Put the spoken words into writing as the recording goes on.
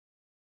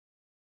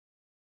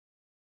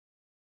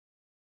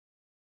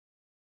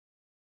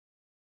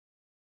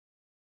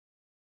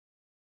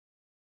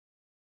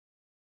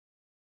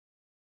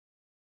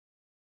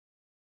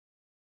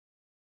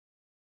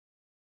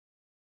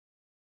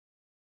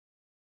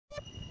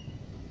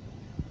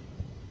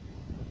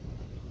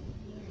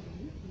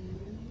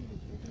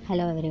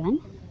Hello everyone.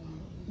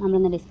 We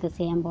will discuss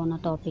the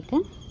topic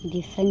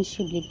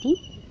differentiability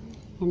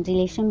and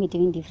relation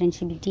between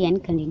differentiability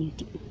and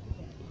continuity.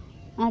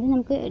 Now, we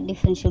will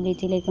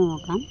differentiability.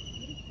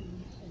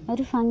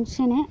 A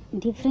function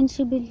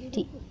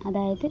differentiability.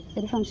 That is,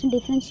 a function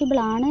differentiable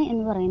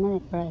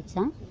is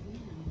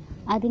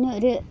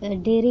a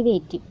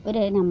derivative.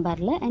 A number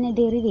and a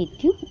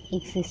derivative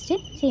exist.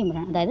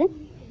 That is,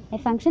 a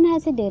function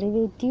has a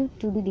derivative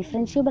to be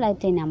differentiable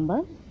at a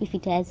number if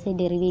it has a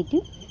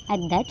derivative at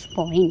that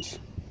point.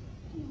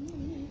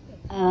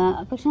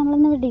 But we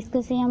will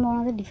discuss the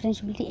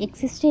differentiability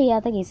exist in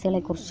the case. That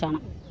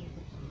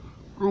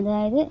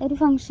is, a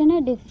function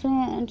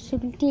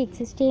differentiability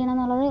exists in a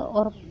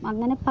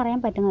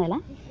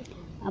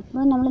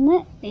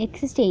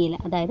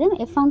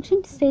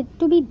function said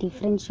to be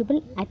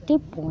differentiable at a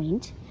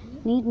point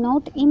need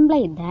not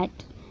imply that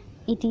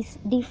it is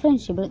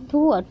differentiable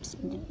towards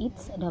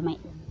its domain.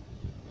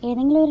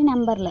 ഏതെങ്കിലും ഒരു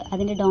നമ്പറിൽ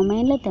അതിൻ്റെ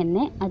ഡൊമൈനിൽ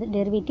തന്നെ അത്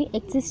derivative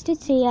exist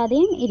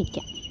ചെയ്യാതെയും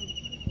ഇരിക്കാം.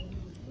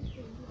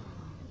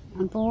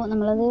 അപ്പോൾ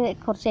നമ്മളത്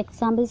കുറച്ച്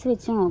എക്സാമ്പിൾസ്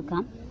വെച്ച്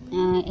നോക്കാം.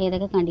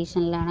 ഏതൊക്കെ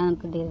കണ്ടീഷനിലാണ്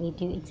നമുക്ക്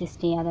ഡെറിവേറ്റീവ്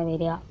എക്സിസ്റ്റ് ചെയ്യാതെ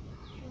വരിക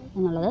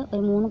എന്നുള്ളത്.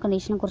 ഒരു 3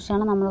 കണ്ടീഷനെ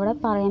കുറിച്ചാണ് നമ്മളിവിടെ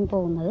പറയാൻ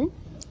പോകുന്നത്.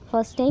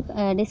 ഫസ്റ്റ് ടൈപ്പ്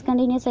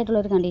ഡിസ്കണ്ടിന്യൂസ്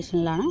ആയിട്ടുള്ളൊരു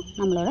കണ്ടീഷനിലാണ്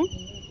നമ്മളിവിടെ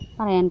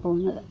പറയാൻ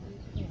പോകുന്നത്.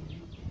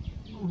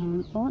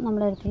 അപ്പോൾ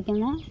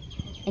നമ്മളെടുത്തിരിക്കുന്ന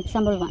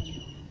എക്സാമ്പിൾ 1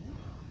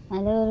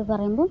 അതിൽ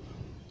പറയുമ്പോൾ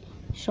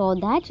show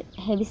that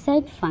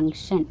Heaviside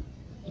function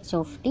h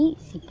of t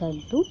is equal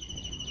to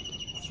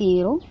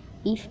 0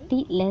 if t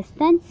less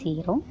than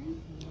 0,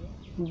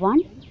 1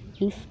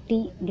 if t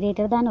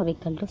greater than or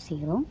equal to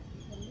 0,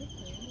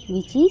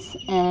 which is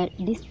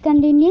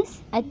discontinuous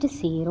at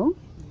 0,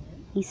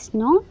 is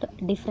not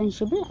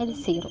differentiable at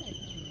 0.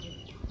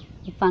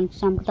 ഈ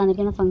function നമുക്ക്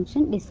തന്നിരിക്കുന്ന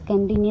function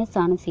discontinuous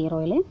ആണ്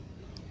 0-ൽ.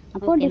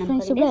 അപ്പോൾ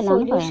differentiable അല്ല.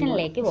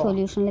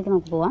 സൊല്യൂഷനിലേക്ക്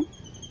നമുക്ക് പോവാം.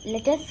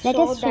 Let us show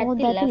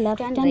that the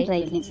left and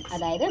right limits.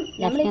 അതായത്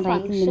നമ്മൾ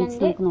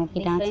ഫംഗ്ഷന്റെ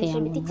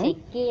ഡിഫറൻഷ്യബിലിറ്റി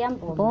ചെക്ക് ചെയ്യാൻ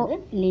പോകുന്നത്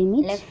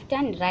ലെഫ്റ്റ്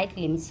ആൻഡ് റൈറ്റ്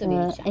ലിമിറ്റ്സ്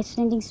ഉപയോഗിച്ചാണ്. h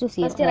tending to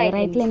 0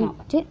 right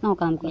limit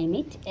നോക്കാം നമുക്ക്.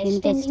 Limit h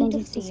tending to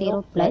 0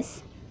 plus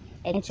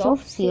h of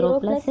 0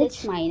 plus h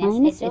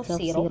minus h of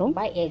 0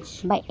 by h.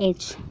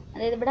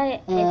 അതായത് ഇവിടെ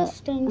h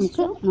tends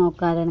to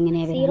നോക്കാതെ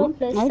എങ്ങനെ വരും.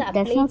 അത്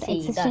does not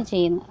exist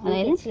ചെയ്യുന്നു.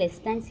 അതായത്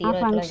ആ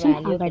ഫംഗ്ഷൻ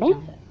അവിടെ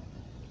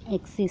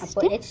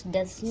എക്സിസ്റ്റ്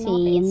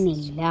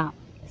ചെയ്യുന്നില്ല.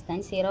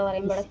 Zero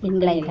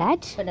imply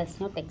that does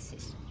not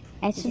exist.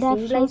 h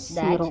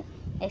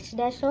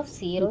dash of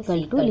 0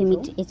 equal to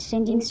limit h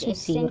tending to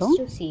 0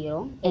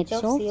 h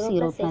of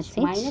 0 plus h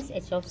minus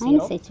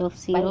h of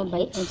 0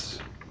 by h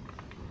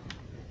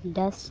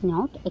does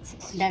not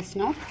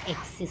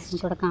exist.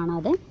 ഇവിടെ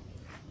കാണാതെ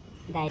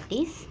that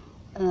is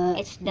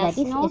h does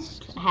not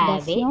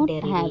have a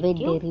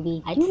derivative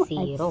at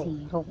 0.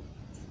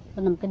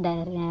 അപ്പോൾ നമുക്ക്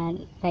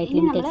right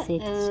limit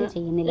exist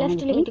ചെയ്യുന്നില്ല.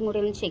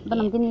 അപ്പോൾ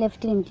നമുക്ക്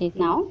left limit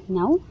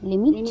now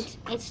limit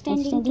h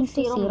tending to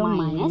 0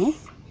 minus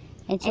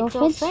h of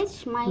h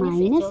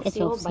minus h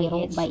of 0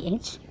 by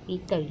h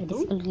equal to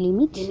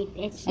limit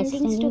h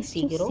tending to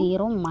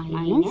 0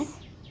 minus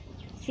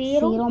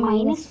 0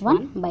 minus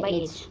 1 by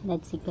h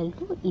that's equal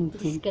to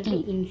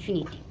infinity.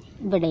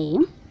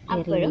 ഇവിടെയും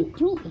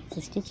derivative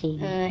exist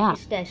ചെയ്യുന്നില്ല.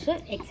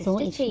 So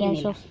h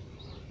dash of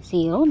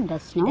 0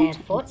 does not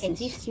therefore exist. it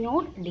is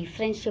not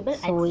differentiable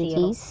So at 0. it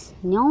is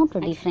not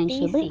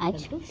differentiable at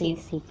t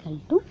is equal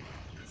to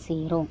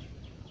 0.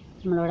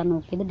 നമ്മളിവിടെ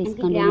നോക്കിയത്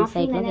discontinuous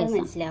ആയിട്ടുള്ള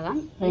കേസാണ്.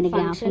 അതിൻ്റെ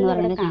graph എന്ന്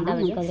പറയുന്നത് കാണാം.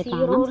 നമുക്കത്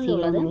കാണാം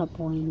 0 എന്നുള്ള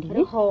പോയിന്റിൽ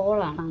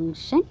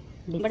ഫംഗ്ഷൻ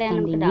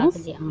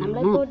ഡിസ്കണ്ടിന്യൂസ് ആണ്.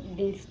 നമ്മളിപ്പോൾ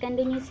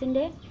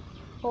ഡിസ്കണ്ടിന്യൂസിന്റെ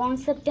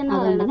കോൺസെപ്റ്റ് എന്ന്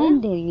പറയുന്നത്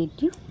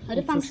ഡെറിവേറ്റീവ്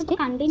ഒരു ഫംഗ്ഷൻ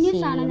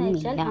കണ്ടിന്യൂസ് ആണെന്ന്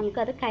വെച്ചാൽ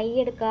നമുക്കത്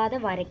കൈയെടുക്കാതെ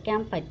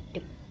വരയ്ക്കാൻ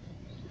പറ്റും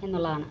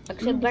എന്നുള്ളതാണ്.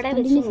 പക്ഷെ ഇവിടെ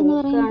എന്ന്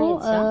പറയുമ്പോൾ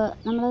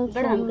നമ്മൾ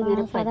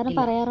സാധാരണ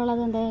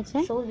പറയാറുള്ളത് എന്താ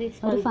വെച്ചാൽ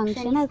ഒരു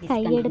ഫംഗ്ഷൻ അത്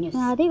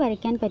കൈയെടുക്കാതെ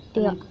വരയ്ക്കാൻ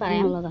പറ്റുക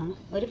എന്നുള്ളതാണ്.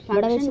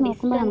 ഇവിടെ വെച്ച്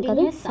നോക്കുമ്പോൾ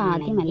നമുക്കത്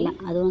സാധ്യമല്ല.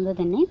 അതുകൊണ്ട്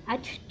തന്നെ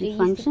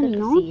ഫംഗ്ഷൻ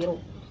നോട്ട്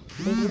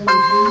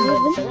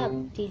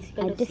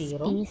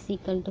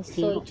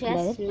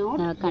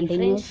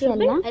കണ്ടിന്യൂസ്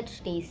അല്ല,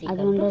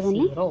 അതുകൊണ്ട്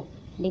തന്നെ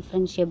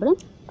ഡിഫറൻഷ്യബിളും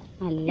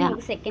അല്ല.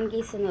 സെക്കൻഡ്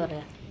കേസ് എന്ന്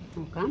പറയാം.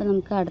 അപ്പോൾ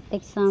നമുക്ക് അടുത്ത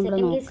എക്സാമ്പിൾ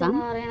നോക്കാം.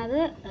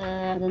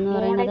 അതെന്ന്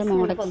പറയുന്നത്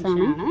മോഡെക്സ്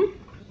ആണ്.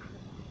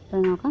 അപ്പോൾ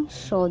നോക്കാം.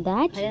 ഷോ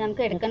ദാറ്റ്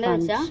നമുക്ക് എടുക്കേണ്ടത്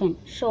വെച്ചാൽ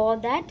show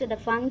that the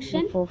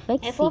function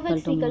f of x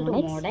equal to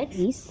mod x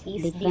is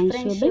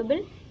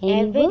differentiable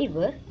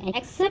everywhere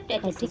except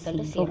at x equal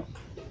to 0.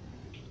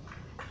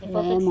 f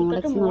of x equal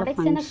to mod x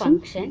എന്ന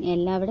ഫംഗ്ഷൻ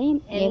എല്ലാവിടെയും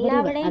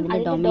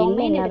അതിന്റെ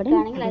ഡൊമെയ്നിൽ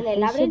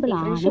എല്ലാവിടെയും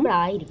ഡിഫറൻഷ്യബിൾ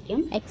ആയിരിക്കും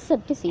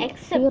എക്സെപ്റ്റ് 0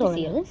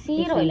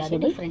 ൽ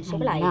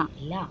ഡിഫറൻഷ്യബിൾ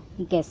ആയിരിക്കില്ല.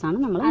 ഈ കേസാണ്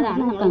നമ്മൾ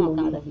നോക്കാൻ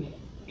പോകുന്നത്.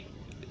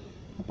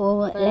 അപ്പോൾ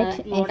let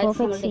f of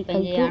x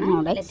equal to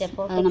mod x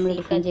നമ്മൾ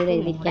ഡിഫൈൻ ചെയ്ത്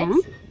എഴുതിയിരിക്കുകയാണ്.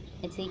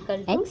 x equal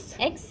to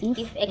x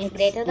if x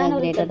greater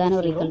than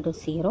or equal to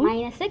 0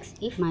 minus x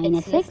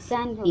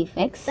if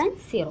x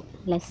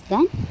less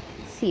than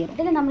 0.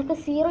 ഇതിൽ നമുക്ക്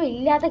 0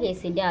 ഇല്ലാത്ത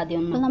കേസിന്റെ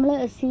ആദ്യം നമ്മൾ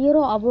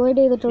 0 അവോയ്ഡ്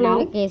ചെയ്തിട്ടുള്ള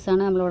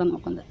കേസാണ് നമ്മൾ ഇവിടെ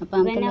നോക്കുന്നത്. അപ്പോൾ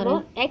നമുക്ക്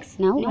x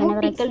not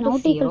equal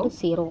to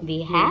 0 we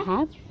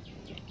have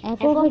f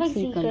of x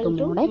equal to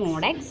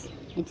mod x,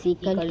 it's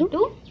equal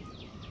to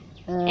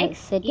x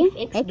if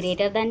x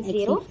greater than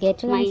 0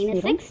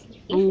 minus x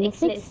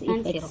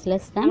if x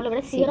less than 0.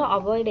 നമ്മളിവിടെ 0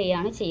 അവോയ്ഡ്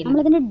ചെയ്യാണ് ചെയ്യുന്നത്.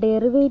 നമ്മളിതിൻ്റെ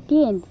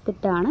ഡെറിവേറ്റീവ്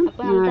എടുത്തിട്ടാണ്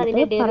അപ്പോൾ നമുക്ക്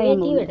അതിൻ്റെ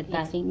ഡെറിവേറ്റീവ്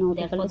എടുത്താൽ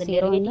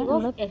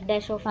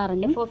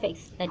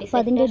അപ്പോൾ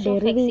അതിൻ്റെ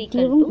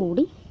ഡെറിവേറ്റീവും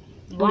കൂടി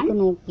നമുക്ക്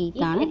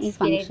നോക്കിയിട്ടാണ് ഈ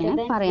ഫംഗ്ഷനെ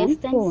പറയാൻ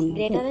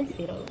പോകുന്നത്.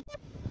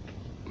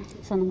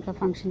 സോ നമുക്ക്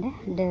ഫംഗ്ഷൻ്റെ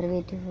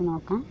ഡെറിവേറ്റീവ്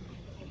നോക്കാം.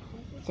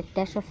 f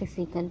dash of x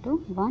equal to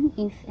 1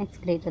 if x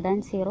greater than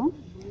 0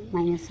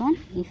 minus 1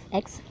 if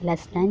x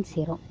less than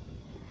 0.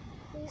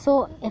 So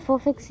f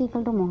of x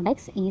equal to mod x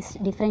is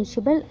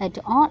differentiable at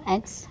all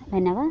x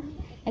whenever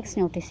x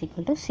not is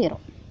equal to 0.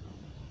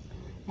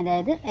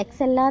 അതായത്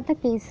X അല്ലാത്ത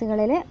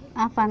കേസുകളിൽ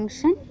ആ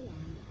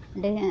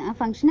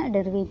ഫംഗ്ഷന്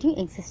derivative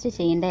exist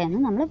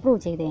ചെയ്യേണ്ടതെന്ന് നമ്മൾ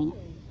prove ചെയ്ത് കഴിഞ്ഞു.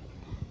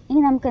 ഇനി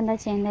നമുക്ക് എന്താ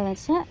ചെയ്യേണ്ടതെന്ന്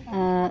വെച്ചാൽ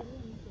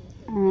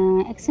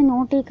എക്സ്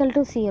നോട്ട് ഈക്വൽ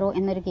ടു 0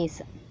 എന്നൊരു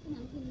കേസ്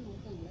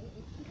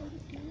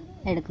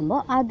എടുക്കുമ്പോൾ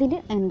അതിൽ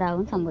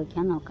എന്താകും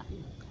സംഭവിക്കാൻ നോക്കാം.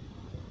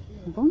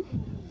 അപ്പം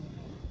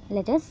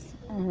let us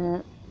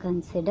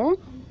consider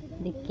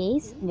the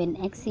case when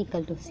x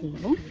equal to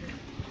 0.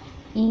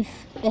 If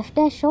f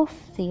dash of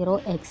 0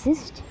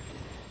 exists,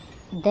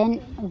 then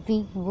we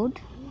would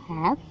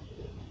have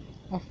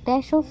f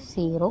dash of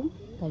 0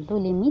 equal to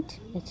limit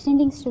h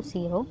tending to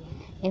 0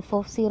 f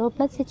of 0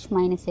 plus h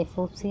minus f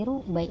of 0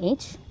 by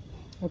h,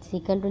 that's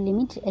equal to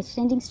limit h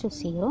tending to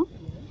 0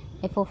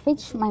 f of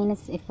h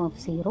minus f of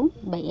 0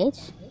 by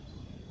h.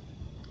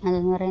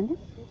 അതെന്ന് പറയുന്നത്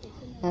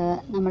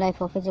നമ്മൾ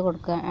F of H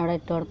കൊടുക്കുക അവിടെ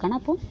ഇട്ട് കൊടുക്കണം.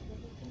 അപ്പോൾ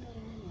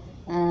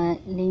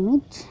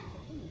limit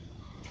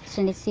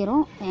H 0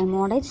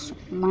 mode H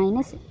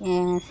minus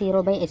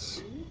 0 by H,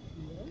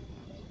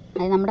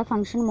 അതായത് നമ്മുടെ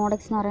ഫംഗ്ഷൻ മോഡ്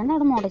എക്സ് എന്ന് പറയുന്നത്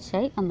അവിടെ മോഡ് എച്ച്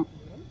ആയി വന്നു.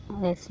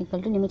 X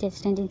equal to limit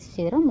H tending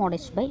 0 mode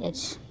H by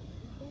H.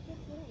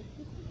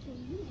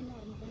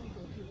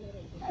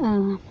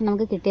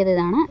 നമുക്ക് കിട്ടിയത്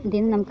ഇതാണ്.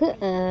 ഇതിന് നമുക്ക്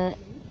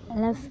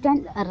ലെഫ്റ്റ്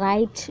ആൻഡ്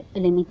റൈറ്റ്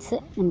ലിമിറ്റ്സ്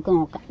നമുക്ക്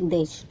നോക്കാം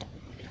ഉദ്ദേശിച്ചിട്ട്.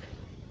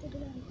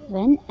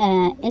 When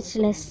h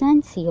less than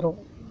 0,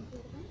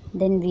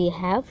 then we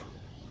have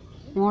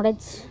mod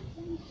h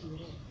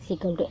is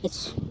equal to h.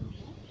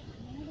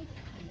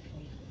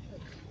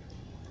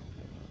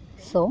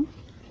 So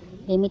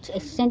limit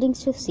h tending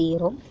to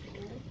 0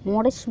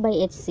 mod h by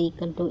h is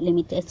equal to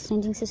limit h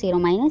tending to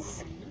 0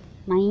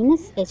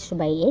 minus h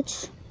by h,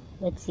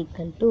 that's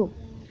equal to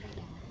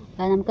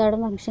നമുക്ക് അവിടെ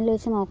ഫംഗ്ഷനിൽ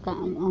വെച്ച്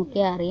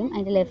നോക്കിയാൽ അറിയാം.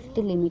 അതിൻ്റെ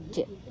left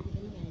limit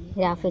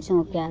graph വെച്ച്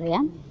നോക്കിയാൽ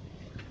അറിയാം.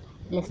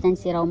 ലെസ് ദാൻ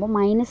 0 ആകുമ്പോൾ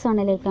മൈനസ്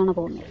വണ്ണിലേക്കാണ്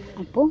പോകുന്നത്.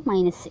 അപ്പോൾ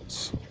minus H,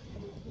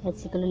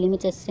 that's equal to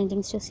limit H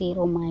tending to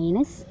 0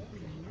 minus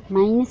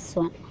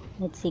 1,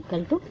 that's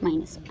equal to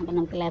 -1. അപ്പോൾ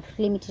നമുക്ക് ലെഫ്റ്റ്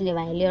ലിമിറ്റിൻ്റെ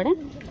വാല്യൂ അവിടെ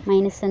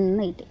 -1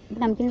 കിട്ടി.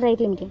 അപ്പോൾ നമുക്കിനി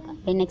റൈറ്റ് ലിമിറ്റ് നോക്കാം.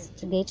 അപ്പോൾ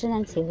next greater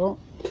than 0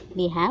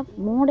 we have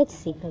mode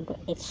H equal to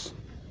H.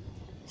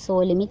 So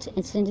limit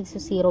H tending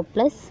to 0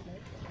 plus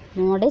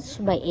mod h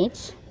by h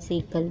is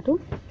equal to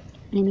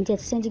limit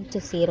h tending to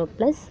 0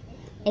 plus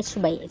h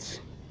by h.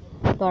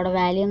 അപ്പോൾ അവിടെ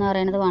value എന്ന്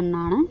പറയുന്നത് 1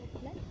 ആണ്.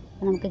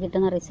 നമുക്ക്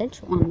കിട്ടുന്ന result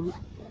 1 ആണ്.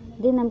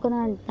 ഇത് നമുക്കൊന്ന്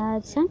എന്താ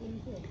വെച്ചാൽ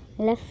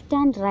left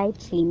and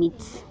right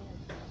limits,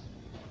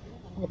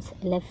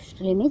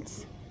 left limits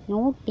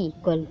not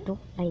equal to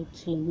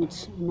right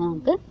limits എന്ന്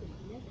നമുക്ക്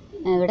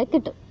ഇവിടെ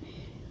കിട്ടും.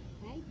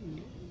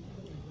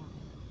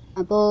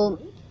 അപ്പോൾ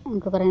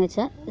നമുക്ക് പറയുന്നത്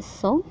വെച്ചാൽ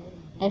so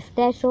F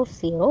dash of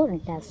 0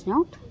 ഡാസ്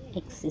not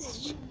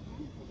exist.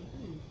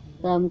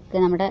 നമുക്ക്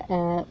നമ്മുടെ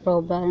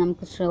പ്രോബ്ലം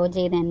നമുക്ക് ഷോ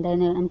ചെയ്ത്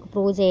എന്താണെന്ന് നമുക്ക്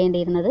prove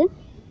ചെയ്യേണ്ടിയിരുന്നത്.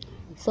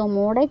 So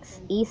mode X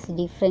is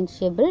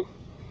differentiable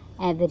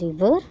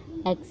എവരിവെർ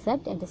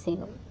except at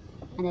 0.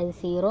 അതായത്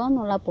 0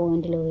 എന്നുള്ള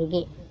പോയിന്റിൽ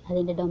ഒഴികെ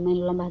അതിൻ്റെ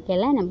ഡൊമൈനിലുള്ള ബാക്കി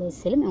എല്ലാ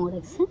നമ്പേഴ്സിലും മോഡ്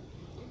എക്സ്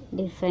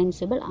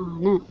ഡിഫറൻഷ്യബിൾ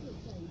ആണ്.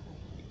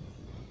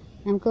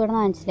 നമുക്ക് ഇവിടെ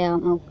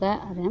മനസ്സിലാവും. നമുക്ക്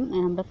അറിയാം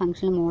നമ്മുടെ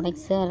ഫംഗ്ഷനിൽ മോഡ്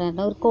എക്സ്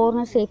പറയുന്നത് ഒരു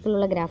കോർണർ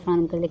ഷേപ്പിലുള്ള ഗ്രാഫാണ്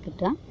നമുക്കിതിൽ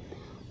കിട്ടുക.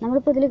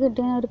 നമ്മളിപ്പോൾ ഇതിൽ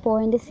കിട്ടുന്ന ഒരു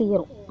പോയിൻ്റ്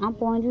 0, ആ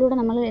പോയിന്റിലൂടെ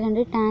നമ്മൾ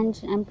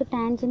നമുക്ക്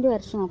ടാൻജൻറ്റ്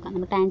വരച്ച് നോക്കാം.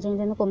 നമ്മൾ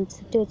ടാൻജൻറ്റ് എന്ന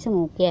കോൺസെപ്റ്റ് വെച്ച്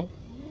നോക്കിയാൽ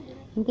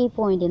നമുക്ക് ഈ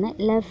പോയിന്റിൽ നിന്ന്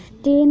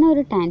ലെഫ്റ്റിൽ നിന്ന്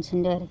ഒരു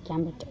ടാൻജൻറ്റ് വരയ്ക്കാൻ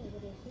പറ്റും.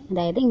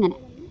 അതായത് ഇങ്ങനെ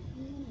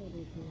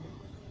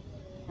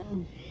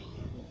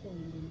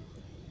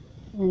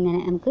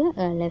നമുക്ക്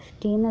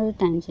ലെഫ്റ്റിൽ നിന്ന് ഒരു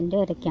ടാൻജൻറ്റ്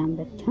വരയ്ക്കാൻ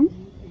പറ്റും.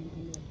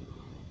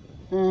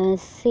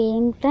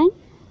 സെയിം ടൈം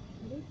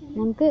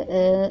നമുക്ക്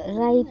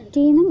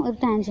റൈറ്റിൽ നിന്നും ഒരു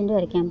ടാൻജൻറ്റ്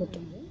വരയ്ക്കാൻ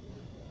പറ്റും.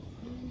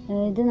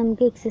 ഇത്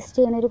നമുക്ക് എക്സിസ്റ്റ്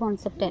ചെയ്യുന്ന ഒരു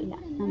കോൺസെപ്റ്റ് അല്ല.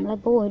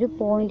 നമ്മളിപ്പോൾ ഒരു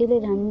പോയിന്റിൽ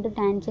 2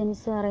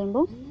 ടാൻജൻറ്റ്സ്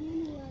പറയുമ്പോൾ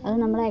അത്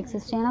നമ്മൾ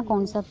എക്സിസ്റ്റ് ചെയ്യുന്ന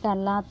കോൺസെപ്റ്റ്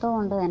അല്ലാത്തത്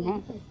കൊണ്ട് തന്നെ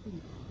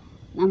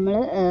നമ്മൾ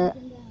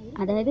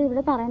അതായത്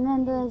ഇവിടെ പറയുന്നത്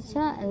എന്താണെന്ന്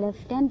വെച്ചാൽ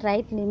left and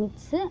right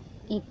limits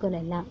equal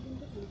അല്ല.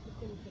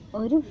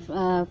 ഒരു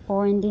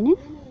പോയിന്റിന്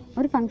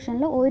ഒരു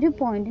ഫംഗ്ഷനിൽ ഒരു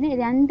പോയിന്റിന്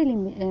 2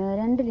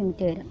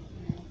 ലിമിറ്റ് വരും.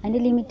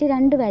 അതിൻ്റെ ലിമിറ്റ്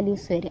 2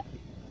 വാല്യൂസ് വരിക.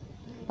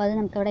 അപ്പോൾ അത്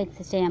നമുക്കവിടെ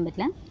എക്സിസ്റ്റ് ചെയ്യാൻ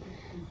പറ്റില്ല.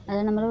 അത്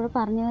നമ്മളിവിടെ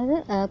പറഞ്ഞത്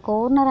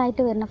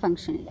കോർണറായിട്ട് വരുന്ന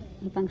ഫംഗ്ഷനിൽ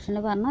ഈ ഫംഗ്ഷനിൽ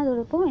പറഞ്ഞാൽ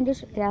അതോടൊപ്പം എൻ്റെ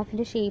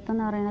ഗ്രാഫിൻ്റെ ഷേപ്പ്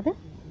എന്ന് പറയുന്നത്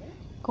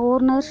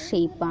കോർണർ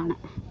ഷേപ്പാണ്.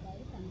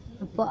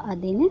 അപ്പോൾ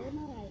അതിന്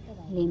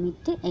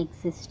ലിമിറ്റ്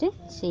എക്സിസ്റ്റ്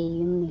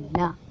ചെയ്യുന്നില്ല,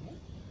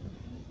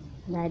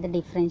 അതായത്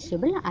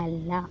ഡിഫറൻഷ്യബിൾ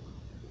അല്ല.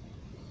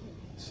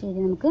 ശരി,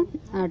 നമുക്ക്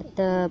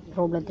അടുത്ത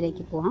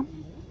പ്രോബ്ലത്തിലേക്ക് പോവാം.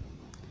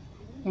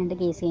 2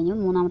 കേസ് കഴിഞ്ഞു.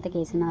 മൂന്നാമത്തെ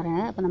കേസ് എന്ന്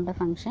പറയുന്നത്, അപ്പോൾ നമ്മുടെ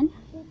function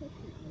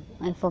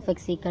F of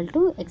X equal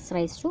to X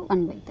raise to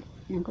 1/3.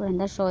 നമുക്ക്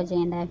എന്താ ഷോ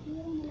ചെയ്യേണ്ടത്,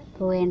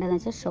 പ്രൂവ് ചെയ്യേണ്ടതെന്ന്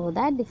വെച്ചാൽ show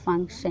that the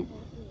function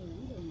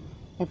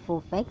F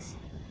of X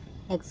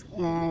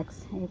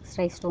X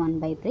raise to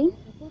 1/3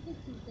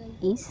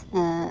 is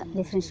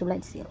differentiable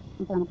at 0.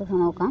 അപ്പോൾ നമുക്ക്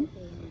നോക്കാം.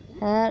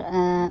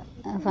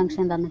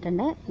 ഫംഗ്ഷൻ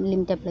തന്നിട്ടുണ്ട്,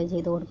 ലിമിറ്റ് അപ്ലൈ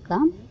ചെയ്ത്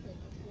കൊടുക്കാം.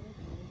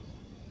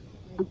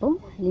 അപ്പോൾ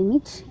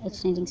limit h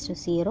ടെൻഡിങ്സ് to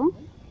 0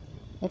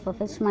 F of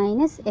H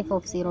minus F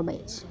of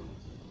 0/h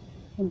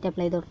limit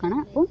apply ചെയ്ത് കൊടുക്കണം.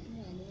 അപ്പോൾ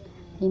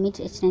limit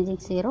h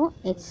ടെൻഡിങ്സ് 0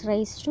 H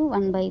raise to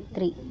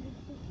 1/3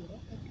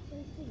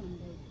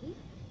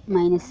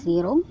 minus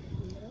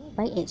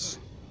 0/h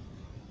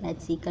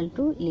that's equal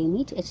to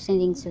limit h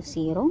ടെൻഡിങ്സ് to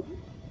 0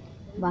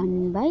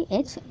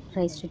 1/h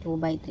raise to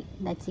 2/3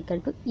 that's equal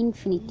to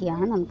infinity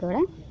ആണ്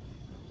നമുക്കിവിടെ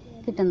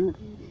കിട്ടുന്നത്.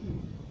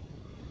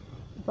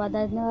 അപ്പോൾ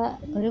അതായത്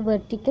ഒരു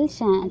vertical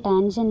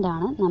tangent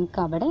ആണ് നമുക്ക്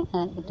അവിടെ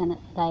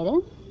കിട്ടുന്നത്. അതായത്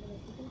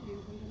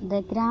the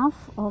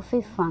graph of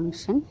A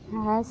function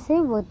has A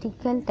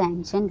vertical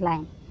tangent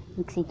line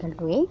x equal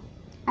to a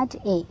at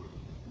a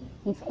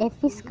if f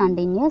is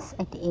continuous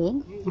at a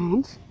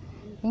and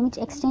limit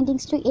extending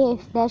to a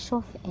f dash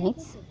of x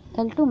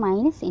equal to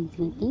minus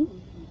infinity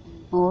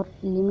or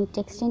limit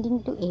extending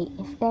to a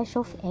f dash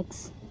of x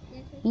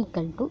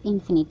equal to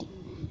infinity.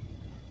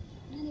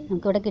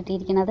 നമുക്കിവിടെ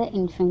കിട്ടിയിരിക്കുന്നത്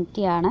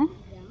infinity ആണ്.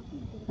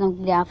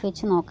 നമുക്ക് graph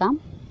വെച്ച് നോക്കാം.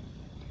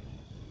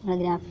 നമ്മുടെ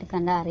ഗ്രാഫിൽ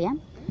കണ്ടാൽ അറിയാം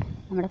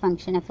നമ്മുടെ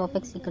function F of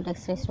X equal to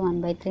X raise to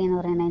 1/3 എന്ന്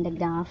പറയുന്നത് അതിൻ്റെ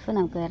ഗ്രാഫ്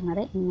നമുക്ക്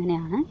വരുന്നത്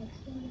ഇങ്ങനെയാണ്.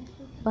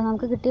 അപ്പോൾ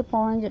നമുക്ക് കിട്ടിയ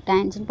പോയിന്റ്,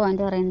 ടാൻജൻറ്റ്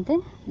പോയിന്റ് പറയുന്നത്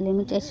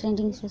limit h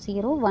ടെൻഡിങ്സ് to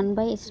 0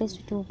 1/h raise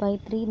to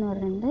 2/3 എന്ന്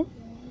പറയുന്നത്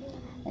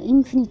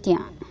ഇൻഫിനിറ്റി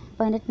ആണ്.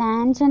 അപ്പോൾ അതിൻ്റെ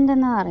ടാൻജൻറ്റ്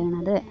എന്ന്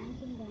പറയുന്നത്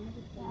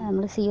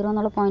നമ്മൾ 0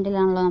 എന്നുള്ള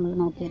പോയിന്റിലാണല്ലോ നമ്മൾ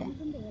നോക്കിയത്.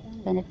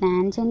 അപ്പോൾ അതിൻ്റെ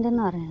ടാൻജൻറ്റ്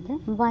എന്ന് പറയുന്നത്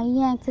y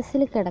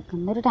ആക്സിസിൽ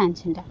കിടക്കുന്ന ഒരു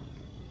ടാൻജൻറ്റാണ്.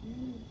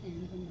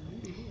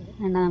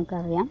 എന്താ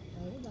നമുക്കറിയാം,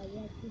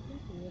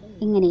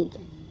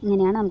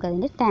 ഇങ്ങനെയാണ്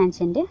നമുക്കതിൻ്റെ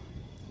ടാൻജൻറ്റ്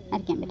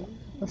വരയ്ക്കാൻ പറ്റും.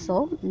 So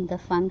the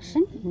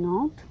function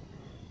not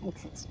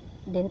exist,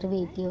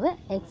 derivative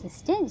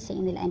exist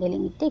ചെയ്യുന്നില്ല, അതിൻ്റെ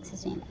ലിമിറ്റ്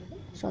എക്സിസ്റ്റ് ചെയ്യുന്നില്ല.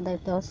 Show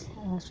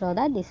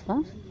that this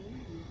was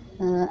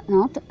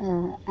not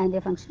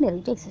അതിൻ്റെ ഫംഗ്ഷൻ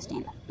ഡെറിവേറ്റീവ് എക്സിസ്റ്റ്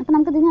ചെയ്യുന്നില്ല. അപ്പോൾ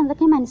നമുക്കിതിന്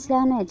എന്തൊക്കെ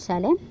മനസ്സിലാവുമെന്ന്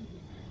വെച്ചാൽ,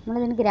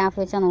 നമ്മളിതിന് ഗ്രാഫ്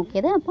വെച്ചാൽ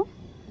നോക്കിയത്. അപ്പോൾ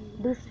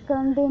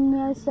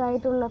ഡിസ്കണ്ടിന്യൂസ്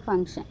ആയിട്ടുള്ള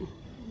ഫംഗ്ഷൻ,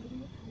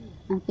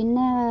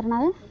 പിന്നെ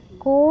വരുന്നത്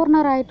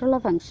കോർണറായിട്ടുള്ള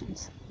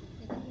ഫങ്ഷൻസ്.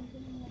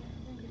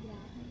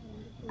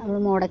 നമ്മൾ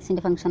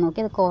മോഡെക്സിൻ്റെ ഫംഗ്ഷൻ നോക്കി,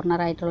 അത്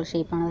കോർണറായിട്ടുള്ള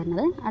ഷേപ്പാണ്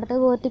വരുന്നത്. അടുത്തത്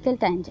വെർട്ടിക്കൽ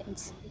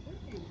ടാൻജൻസ്.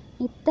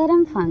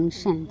 ഇത്തരം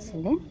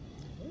ഫങ്ഷൻസിൽ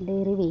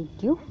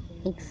ഡെറിവേറ്റീവ്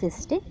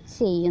എക്സിസ്റ്റ്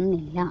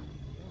ചെയ്യുന്നില്ല.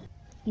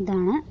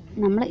 ഇതാണ്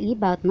നമ്മൾ ഈ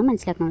ഭാഗത്ത് നിന്ന്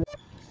മനസ്സിലാക്കുന്നത്.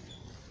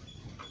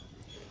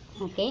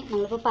 ഓക്കെ,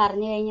 നമ്മളിപ്പോൾ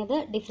പറഞ്ഞു കഴിഞ്ഞത്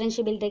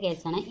ഡിഫറൻഷ്യബിലിറ്റി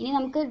കേസാണ്. ഇനി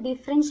നമുക്ക്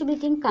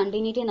ഡിഫറൻഷ്യബിലിറ്റിയും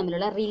കണ്ടിന്യൂറ്റിയും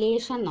തമ്മിലുള്ള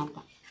റിലേഷൻ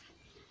നോക്കാം.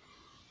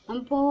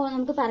 അപ്പോൾ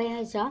നമുക്ക്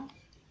പറയുന്നത് വെച്ചാൽ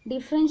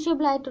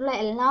ഡിഫറൻഷ്യബിൾ ആയിട്ടുള്ള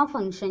എല്ലാ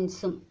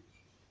ഫങ്ഷൻസും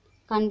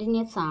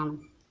കണ്ടിന്യൂസ് ആണ്,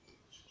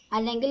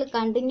 അല്ലെങ്കിൽ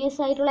കണ്ടിന്യൂസ്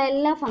ആയിട്ടുള്ള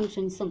എല്ലാ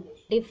ഫങ്ഷൻസും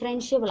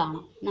ഡിഫറൻഷ്യബിൾ ആണ്.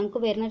 നമുക്ക്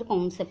വരുന്നൊരു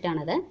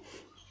കോൺസെപ്റ്റാണത്.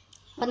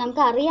 അപ്പോൾ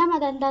നമുക്ക് അറിയാം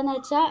അതെന്താണെന്ന്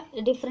വെച്ചാൽ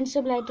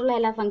ഡിഫറൻഷ്യബിൾ ആയിട്ടുള്ള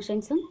എല്ലാ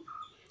ഫങ്ഷൻസും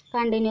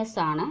കണ്ടിന്യൂസ്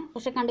ആണ്.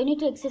 പക്ഷേ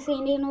കണ്ടിന്യൂറ്റി എക്സിസ്റ്റ്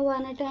ചെയ്യണമെന്ന്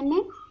പറഞ്ഞിട്ട് തന്നെ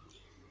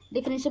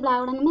ഡിഫറൻഷ്യബിൾ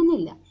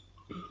ആവണമെന്നില്ല.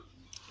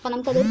 അപ്പോൾ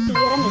നമുക്കതൊരു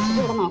തിയറം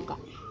വെച്ചിട്ട് ഇവിടെ നോക്കാം.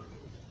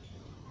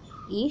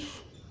 If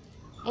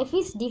f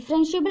is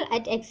differentiable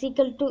at x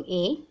equal to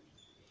a,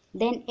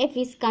 then f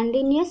is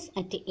continuous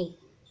at a.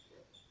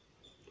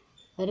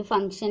 ഒരു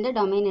ഫംഗ്ഷൻ്റെ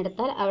ഡൊമൈൻ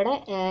എടുത്താൽ അവിടെ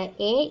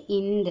a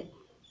ഇൻഡ്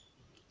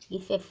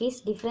if f is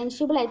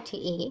differentiable at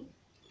a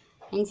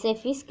hence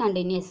f is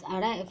continuous,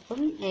 അവിടെ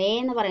എഫും a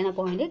എന്ന് പറയുന്ന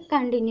പോയിന്റ്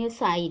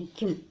കണ്ടിന്യൂസ്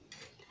ആയിരിക്കും.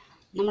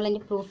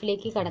 നമ്മളതിൻ്റെ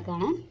പ്രൂഫിലേക്ക്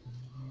കിടക്കുകയാണ്.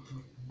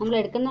 നമ്മൾ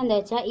എടുക്കുന്നത് എന്താ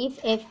വെച്ചാൽ, if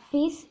f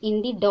is in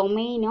the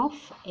domain of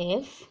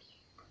f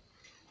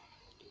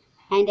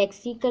and x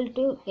equal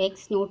to x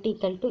not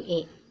equal to a,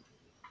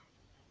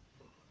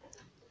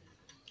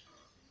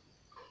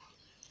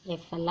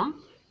 f അല്ല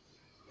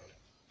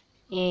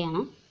a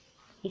ആണ്.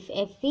 if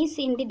f is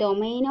in the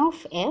domain of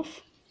f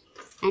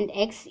and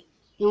x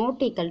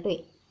not equal to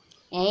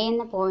a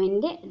എന്ന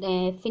point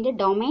എഫിൻ്റെ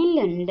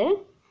ഡൊമൈനിലുണ്ട്,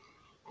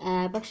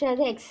 പക്ഷേ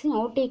അത് x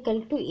not equal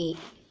to a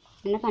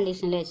എന്ന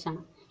കണ്ടീഷനിൽ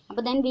വെച്ചാണ്.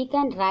 അപ്പോൾ then we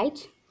can write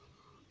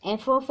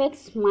f of x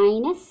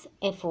minus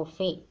f of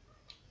a,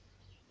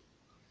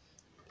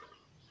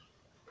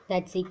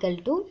 that's equal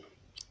to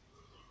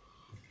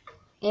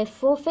f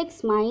of x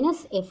minus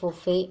f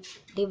of a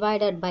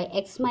divided by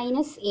x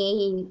minus a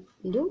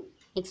into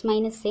x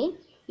minus a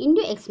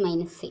into x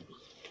minus a.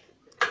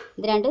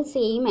 ഇത് രണ്ടും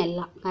same അല്ല,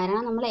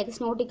 കാരണം നമ്മൾ x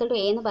not equal to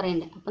a എന്ന്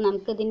പറയുന്നുണ്ട്. അപ്പോൾ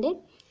നമുക്കിതിൻ്റെ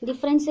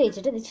difference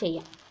വെച്ചിട്ട് ഇത്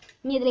ചെയ്യാം.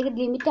 ഇനി ഇതിലേക്ക്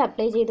ലിമിറ്റ്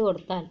അപ്ലൈ ചെയ്ത്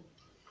കൊടുത്താൽ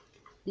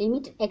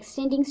limit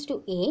എക്സ്റ്റെൻഡിങ്സ് to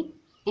a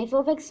f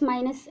of x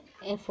minus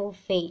f of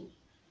a,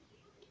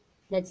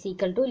 that's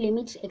equal to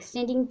limit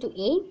extending to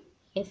a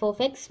f of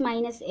x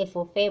minus f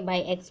of a by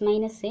x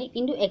minus a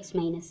into x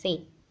minus a.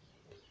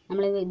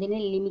 നമ്മൾ ഇതിന്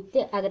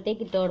limit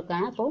അകത്തേക്ക് ഇട്ട്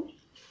കൊടുക്കുകയാണ്. അപ്പോൾ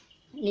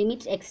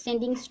limit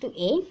എക്സ്റ്റെൻഡിങ്സ് to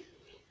a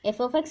f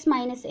of x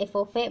minus f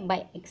of a by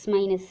x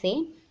minus a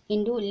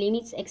into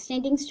limits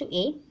extending to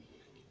a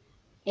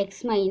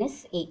x minus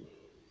a.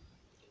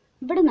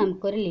 ഇവിടെ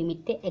നമുക്കൊരു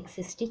limit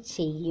exist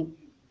ചെയ്യും.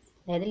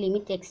 അതായത്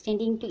limit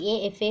extending to A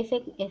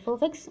F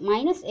of X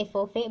minus F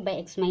of A by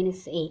X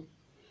minus A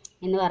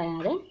എന്ന്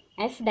പറയുന്നത്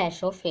F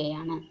dash of A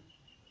ആണ്.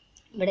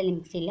 ഇവിടെ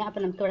limits ഇല്ല.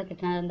 അപ്പോൾ നമുക്ക് ഇവിടെ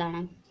കിട്ടുന്നത്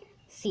എന്താണ്?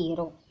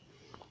 0.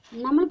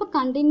 നമ്മളിപ്പോൾ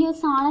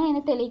കണ്ടിന്യൂസ് ആണ്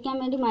എന്ന് തെളിയിക്കാൻ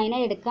വേണ്ടി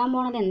മൈനായി എടുക്കാൻ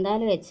പോണത്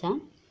എന്താണെന്ന് വെച്ചാൽ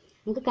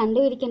നമുക്ക്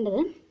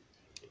കണ്ടുപിടിക്കേണ്ടത്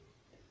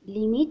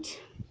limit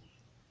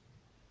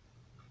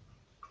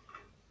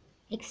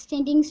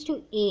extending to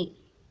A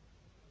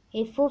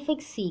F of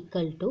X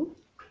equal to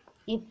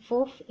F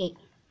of A.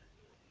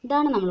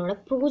 ഇതാണ് നമ്മളിവിടെ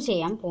പ്രൂവ്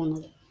ചെയ്യാൻ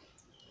പോകുന്നത്.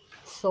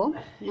 സോ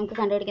നമുക്ക്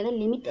കണ്ടുപിടിക്കുന്നത്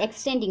limit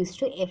extending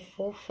to F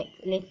of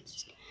X,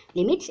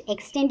 limit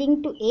extending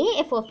to A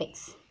F of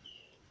X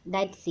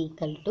that's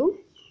equal to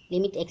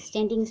limit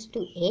extending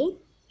to A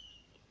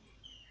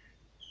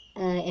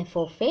F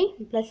of A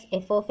plus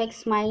F of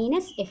X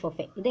minus F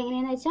of A.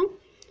 ഇതെങ്ങനെയാണെന്ന് വെച്ചാൽ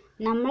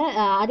നമ്മൾ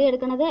ആദ്യം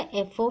എടുക്കുന്നത്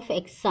F of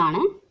X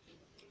ആണ്,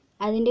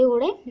 അതിൻ്റെ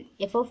കൂടെ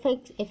F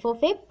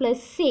of A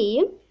plus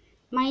എയും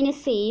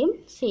minus എയും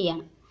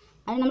ചെയ്യണം.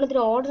 അത്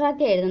നമ്മളിതൊരു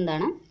ഓർഡറാക്കി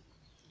എഴുതുന്നതാണ്.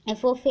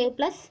 F of A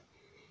plus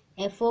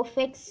F of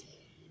X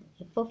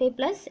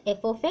plus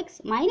F of X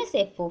minus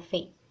F of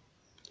A.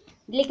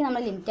 ഇതിലേക്ക്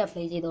നമ്മൾ ലിമിറ്റ്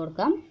അപ്ലൈ ചെയ്ത്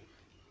കൊടുക്കാം.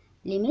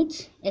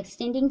 Limit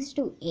extending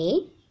to A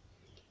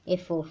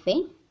F of A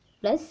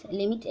plus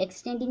limit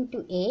extending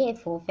to A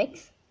F of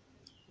X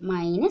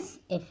minus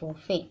F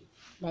of A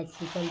that's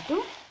equal to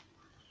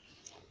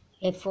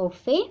F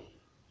of A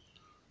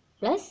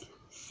plus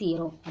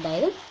 0.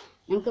 അതായത്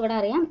നമുക്കിവിടെ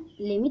അറിയാം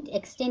limit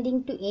extending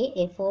to A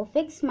F of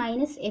X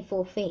minus F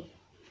of A.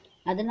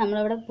 അത്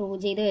നമ്മളിവിടെ prove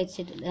ചെയ്ത്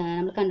വെച്ചിട്ടുണ്ട്,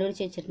 നമ്മൾ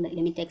കണ്ടുപിടിച്ച് വെച്ചിട്ടുണ്ട്.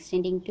 Limit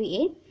extending to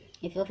A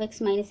F of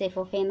X minus F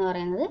of A എന്ന്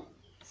പറയുന്നത്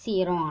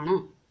 0 ആണ്.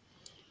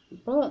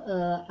 ഇപ്പോൾ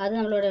അത്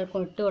നമ്മളിവിടെ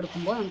ഇട്ട്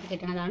കൊടുക്കുമ്പോൾ നമുക്ക്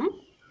കിട്ടുന്നതാണ്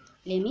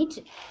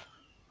limit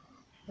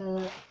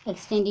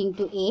extending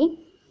to A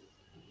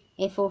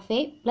F of A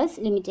plus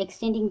limit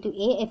extending to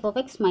A F of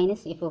X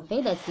minus F of A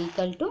that's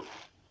equal to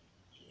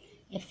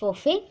F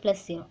of A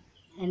plus 0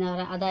 എന്ന്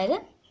പറയുക. അതായത്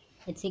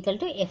it's equal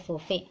to F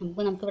of A.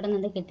 അപ്പോൾ നമുക്ക് ഇവിടെ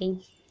നിന്ന് കിട്ടി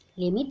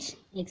limit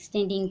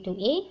extending to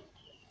A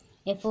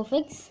F of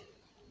X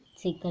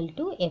it's equal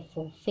to F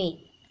of A.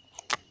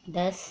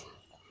 Thus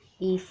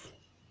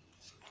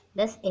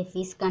F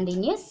is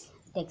continuous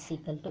X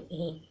equal to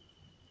A.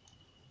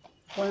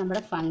 അപ്പോൾ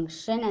നമ്മുടെ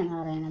ഫങ്ഷൻ എന്ന്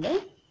പറയുന്നത്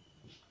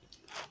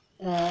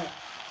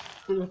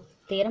നമ്മൾ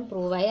തിയറം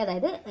പ്രൂവായി.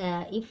 അതായത്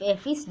if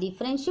F is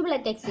differentiable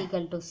at X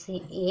equal to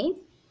A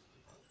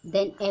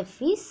then f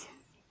is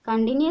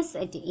continuous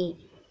at a.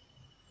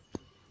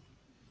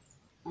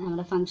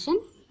 നമ്മുടെ function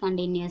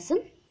കണ്ടിന്യൂസും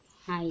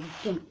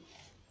ആയിരിക്കും.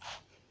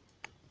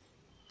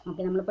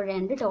 Okay, നമ്മളിപ്പോൾ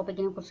 2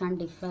 ടോപ്പിക്കിനെ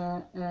കുറിച്ചാണ്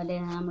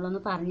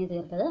നമ്മളൊന്ന് പറഞ്ഞു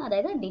തീർത്തത്.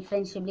 അതായത്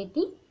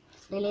differentiability,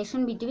 relation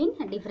between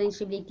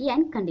differentiability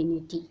and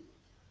continuity.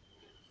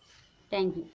 Thank you.